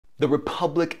The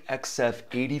Republic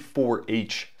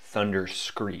XF-84H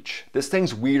Thunderscreech. This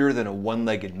thing's weirder than a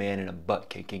one-legged man in a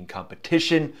butt-kicking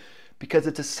competition because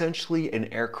it's essentially an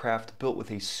aircraft built with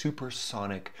a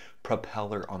supersonic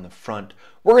propeller on the front.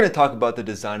 We're going to talk about the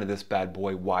design of this bad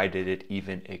boy, why did it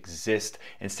even exist,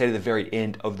 and stay to the very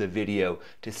end of the video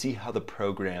to see how the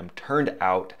program turned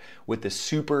out with the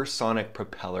supersonic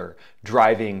propeller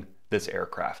driving this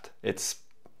aircraft. It's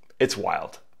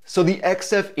wild. So the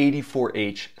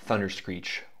XF-84H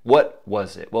Thunderscreech, what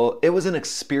was it? Well, it was an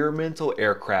experimental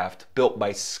aircraft built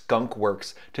by Skunk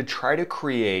to try to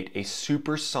create a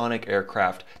supersonic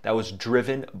aircraft that was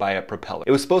driven by a propeller.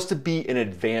 It was supposed to be an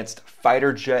advanced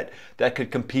fighter jet that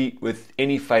could compete with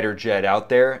any fighter jet out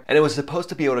there, and it was supposed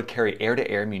to be able to carry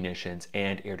air-to-air munitions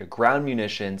and air-to-ground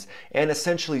munitions and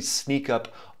essentially sneak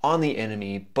up on the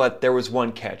enemy, but there was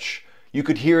one catch. You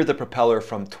could hear the propeller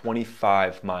from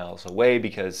 25 miles away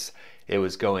because it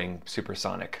was going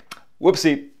supersonic.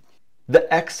 Whoopsie. The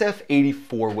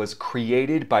XF-84 was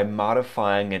created by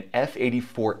modifying an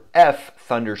F-84F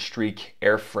Thunderstreak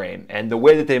airframe, and the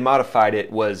way that they modified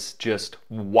it was just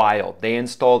wild. They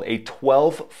installed a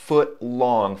 12-foot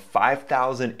long,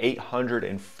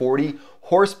 5,840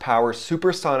 horsepower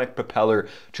supersonic propeller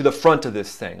to the front of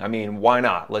this thing. I mean, why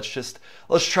not? Let's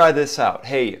try this out.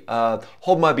 Hey,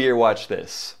 hold my beer, watch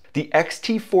this. The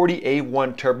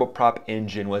XT-40A1 turboprop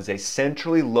engine was a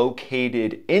centrally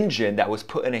located engine that was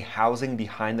put in a housing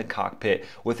behind the cockpit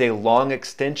with a long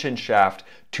extension shaft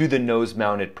to the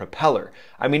nose-mounted propeller.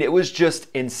 I mean, it was just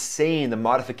insane the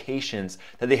modifications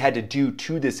that they had to do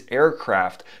to this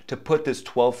aircraft to put this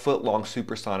 12-foot long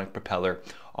supersonic propeller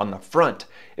on the front.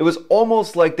 It was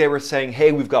almost like they were saying,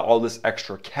 hey, we've got all this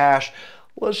extra cash,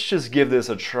 let's just give this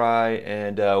a try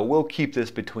and we'll keep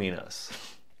this between us.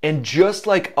 And just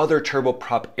like other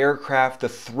turboprop aircraft, the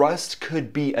thrust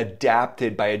could be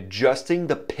adapted by adjusting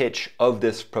the pitch of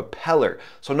this propeller.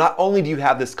 So not only do you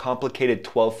have this complicated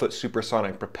 12-foot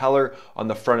supersonic propeller on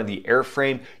the front of the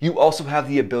airframe, you also have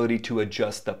the ability to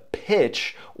adjust the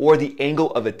pitch or the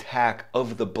angle of attack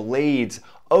of the blades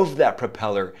of that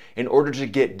propeller in order to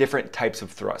get different types of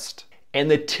thrust. And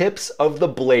the tips of the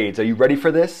blades, are you ready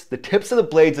for this? The tips of the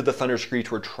blades of the Thunderscreech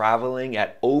were traveling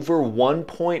at over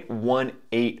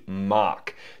 1.18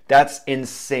 Mach. That's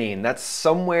insane. That's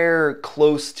somewhere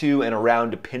close to and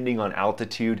around, depending on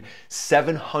altitude,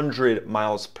 700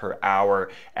 miles per hour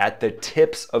at the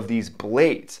tips of these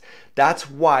blades. That's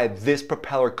why this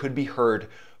propeller could be heard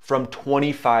from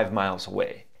 25 miles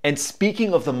away. And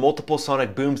speaking of the multiple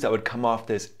sonic booms that would come off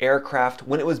this aircraft,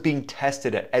 when it was being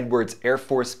tested at Edwards Air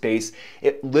Force Base,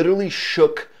 it literally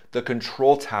shook the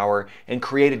control tower and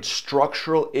created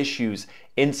structural issues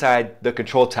inside the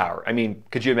control tower. I mean,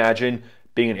 could you imagine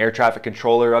being an air traffic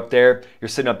controller up there? You're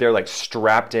sitting up there like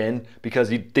strapped in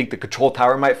because you think the control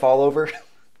tower might fall over?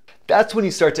 That's when you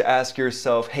start to ask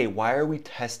yourself, hey, why are we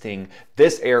testing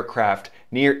this aircraft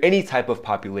near any type of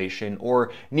population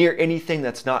or near anything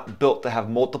that's not built to have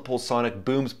multiple sonic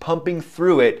booms pumping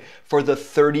through it for the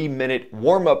 30-minute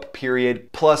warm-up period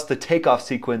plus the takeoff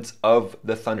sequence of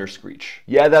the Thunderscreech?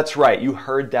 Yeah, that's right, you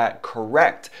heard that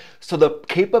correct. So the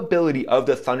capability of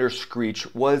the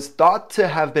Thunderscreech was thought to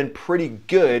have been pretty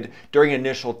good during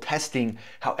initial testing.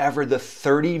 However, the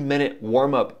 30-minute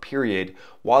warm-up period,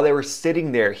 while they were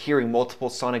sitting there hearing multiple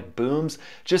sonic booms,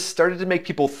 just started to make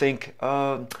people think,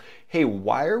 hey,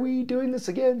 why are we doing this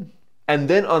again? And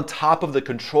then on top of the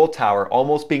control tower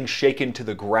almost being shaken to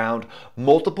the ground,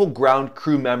 multiple ground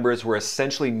crew members were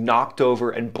essentially knocked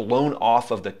over and blown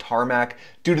off of the tarmac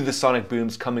due to the sonic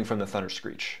booms coming from the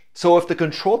Thunderscreech. So if the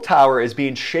control tower is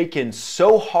being shaken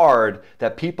so hard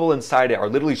that people inside it are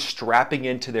literally strapping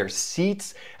into their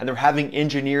seats and they're having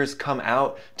engineers come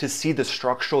out to see the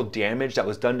structural damage that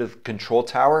was done to the control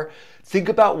tower, think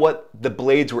about what the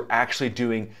blades were actually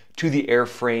doing to the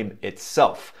airframe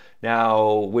itself.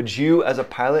 Now, would you as a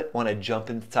pilot want to jump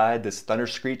inside this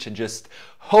Thunderscreech and just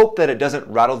hope that it doesn't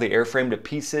rattle the airframe to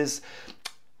pieces?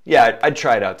 Yeah, I'd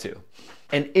try it out too.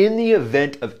 And in the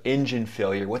event of engine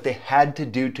failure, what they had to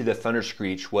do to the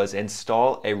Thunderscreech was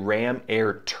install a ram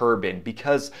air turbine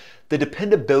because the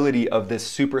dependability of this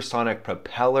supersonic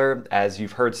propeller, as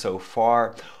you've heard so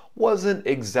far, wasn't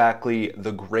exactly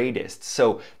the greatest.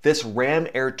 So this ram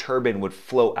air turbine would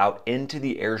flow out into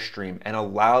the airstream and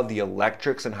allow the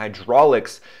electrics and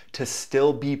hydraulics to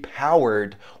still be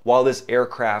powered while this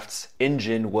aircraft's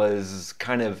engine was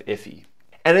kind of iffy.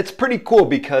 And it's pretty cool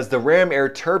because the ram air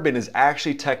turbine is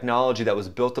actually technology that was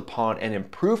built upon and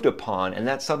improved upon, and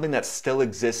that's something that still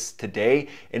exists today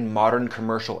in modern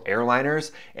commercial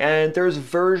airliners, and there's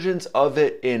versions of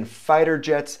it in fighter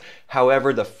jets.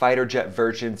 However, the fighter jet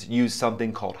versions use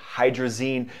something called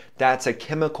hydrazine. That's a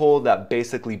chemical that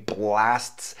basically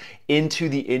blasts into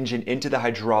the engine, into the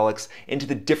hydraulics, into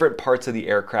the different parts of the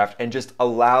aircraft, and just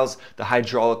allows the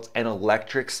hydraulics and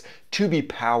electrics to be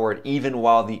powered even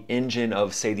while the engine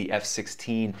of, say, the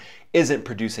F-16 isn't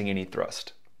producing any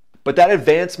thrust. But that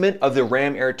advancement of the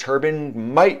ram air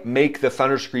turbine might make the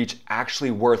Thunderscreech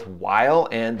actually worthwhile,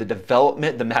 and the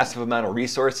development, the massive amount of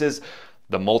resources,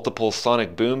 the multiple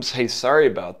sonic booms, hey, sorry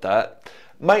about that,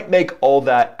 might make all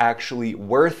that actually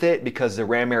worth it, because the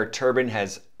ram air turbine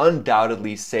has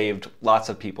undoubtedly saved lots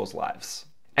of people's lives.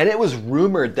 And it was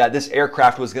rumored that this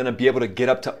aircraft was going to be able to get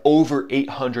up to over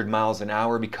 800 miles an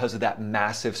hour because of that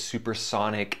massive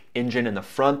supersonic engine in the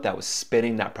front that was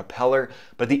spinning that propeller.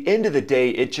 But at the end of the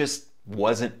day, it just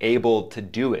wasn't able to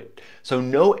do it. So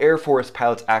no Air Force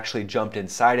pilots actually jumped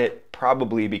inside it,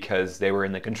 probably because they were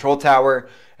in the control tower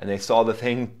and they saw the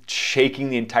thing shaking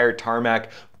the entire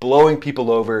tarmac, blowing people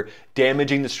over,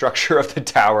 damaging the structure of the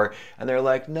tower, and they're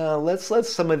like, no, let's let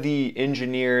some of the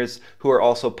engineers who are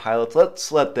also pilots,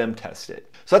 let's let them test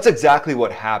it. So that's exactly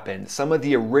what happened. Some of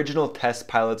the original test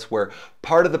pilots were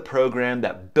part of the program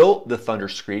that built the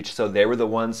Thunderscreech, so they were the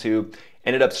ones who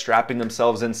ended up strapping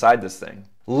themselves inside this thing.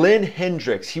 Lynn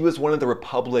Hendricks, he was one of the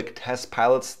Republic test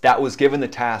pilots that was given the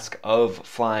task of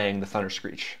flying the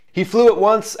Thunderscreech. He flew it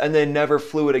once and then never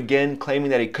flew it again, claiming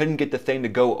that he couldn't get the thing to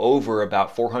go over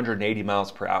about 480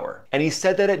 miles per hour. And he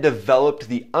said that it developed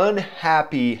the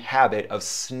unhappy habit of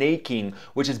snaking,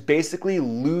 which is basically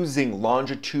losing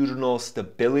longitudinal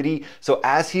stability. So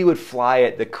as he would fly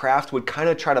it, the craft would kind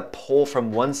of try to pull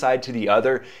from one side to the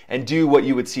other and do what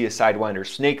you would see a Sidewinder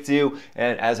snake do.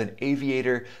 And as an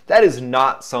aviator, that is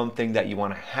not something that you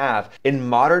want to have. In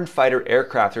modern fighter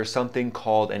aircraft, there's something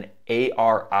called an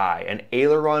ARI, an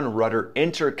aileron rudder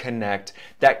interconnect,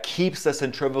 that keeps the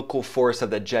centrifugal force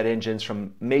of the jet engines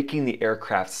from making the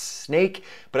aircraft snake.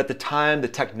 But at the time, the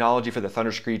technology for the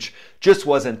Thunderscreech just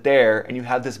wasn't there, and you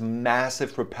have this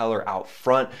massive propeller out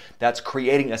front that's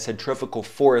creating a centrifugal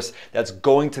force that's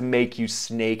going to make you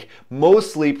snake,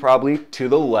 mostly probably to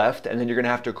the left, and then you're gonna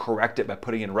have to correct it by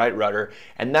putting in right rudder.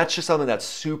 And that's just something that's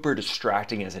super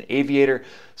distracting as an aviator.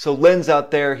 So Lynn's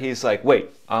out there, he's like, wait,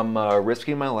 I'm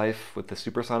risking my life with the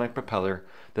supersonic propeller.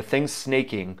 The thing's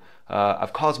snaking.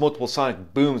 I've caused multiple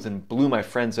sonic booms and blew my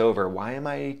friends over. Why am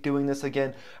I doing this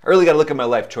again? I really got to look at my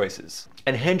life choices.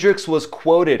 And Hendricks was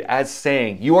quoted as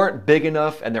saying, "You aren't big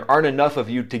enough and there aren't enough of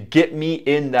you to get me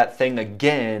in that thing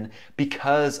again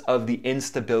because of the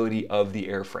instability of the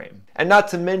airframe." And not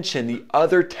to mention the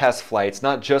other test flights,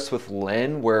 not just with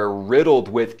Lynn, were riddled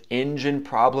with engine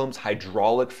problems,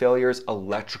 hydraulic failures,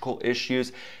 electrical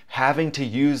issues, having to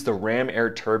use the ram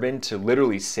air turbine to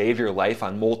literally save your life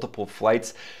on multiple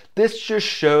flights. This just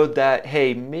showed that,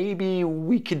 hey, maybe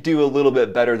we could do a little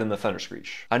bit better than the Thunderscreech.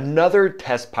 Another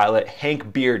test pilot,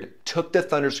 Hank Beard, took the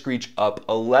Thunderscreech up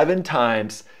 11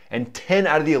 times, and 10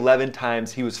 out of the 11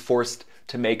 times he was forced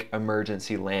to make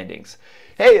emergency landings.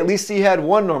 Hey, at least he had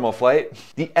one normal flight.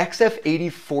 The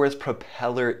XF-84's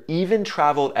propeller even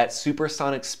traveled at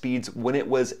supersonic speeds when it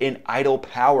was in idle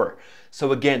power.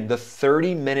 So again, the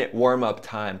 30-minute warm-up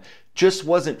time just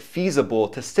wasn't feasible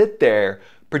to sit there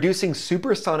producing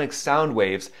supersonic sound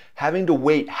waves, having to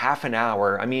wait half an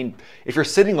hour. I mean, if you're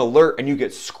sitting alert and you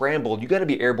get scrambled, you gotta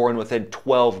be airborne within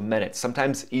 12 minutes,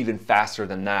 sometimes even faster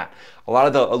than that. A lot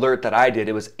of the alert that I did,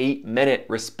 it was 8-minute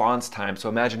response time. So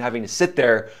imagine having to sit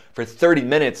there for 30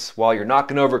 minutes while you're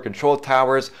knocking over control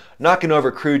towers, knocking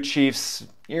over crew chiefs.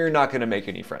 You're not gonna make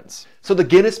any friends. So the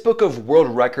Guinness Book of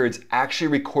World Records actually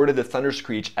recorded the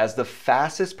Thunderscreech as the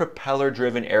fastest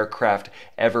propeller-driven aircraft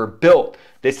ever built.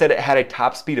 They said it had a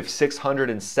top speed of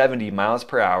 670 miles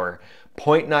per hour,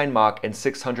 0.9 Mach, and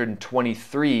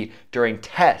 623 during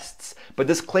tests. But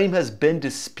this claim has been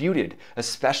disputed,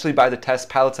 especially by the test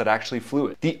pilots that actually flew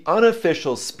it. The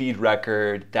unofficial speed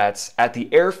record that's at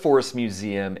the Air Force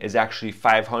Museum is actually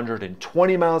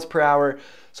 520 miles per hour.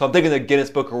 So I'm thinking the Guinness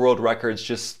Book of World Records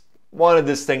just wanted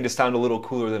this thing to sound a little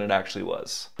cooler than it actually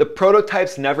was. The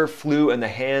prototypes never flew in the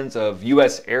hands of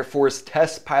US Air Force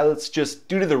test pilots just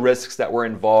due to the risks that were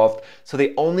involved, so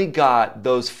they only got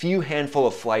those few handful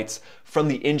of flights from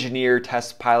the engineer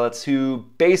test pilots who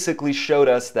basically showed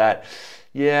us that,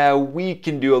 yeah, we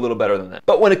can do a little better than that.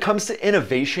 But when it comes to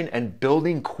innovation and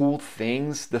building cool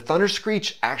things, the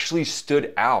Thunderscreech actually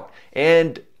stood out,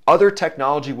 and other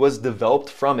technology was developed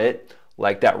from it,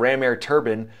 like that ram air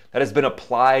turbine that has been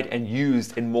applied and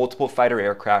used in multiple fighter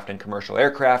aircraft and commercial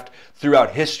aircraft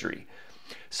throughout history.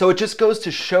 So it just goes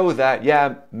to show that,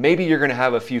 yeah, maybe you're gonna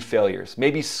have a few failures.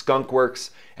 Maybe Skunk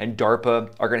Works and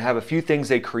DARPA are gonna have a few things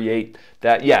they create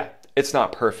that, yeah, It's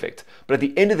not perfect. But at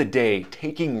the end of the day,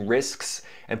 taking risks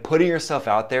and putting yourself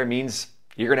out there means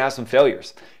you're going to have some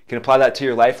failures. You can apply that to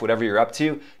your life, whatever you're up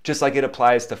to, just like it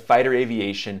applies to fighter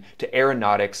aviation, to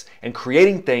aeronautics, and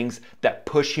creating things that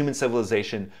push human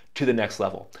civilization to the next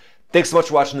level. Thanks so much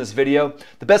for watching this video.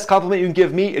 The best compliment you can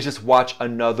give me is just watch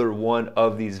another one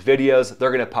of these videos.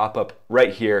 They're going to pop up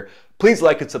right here. Please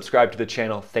like and subscribe to the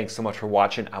channel. Thanks so much for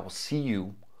watching. I will see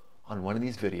you on one of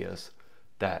these videos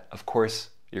that, of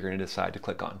course, you're going to decide to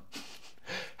click on.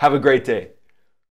 Have a great day.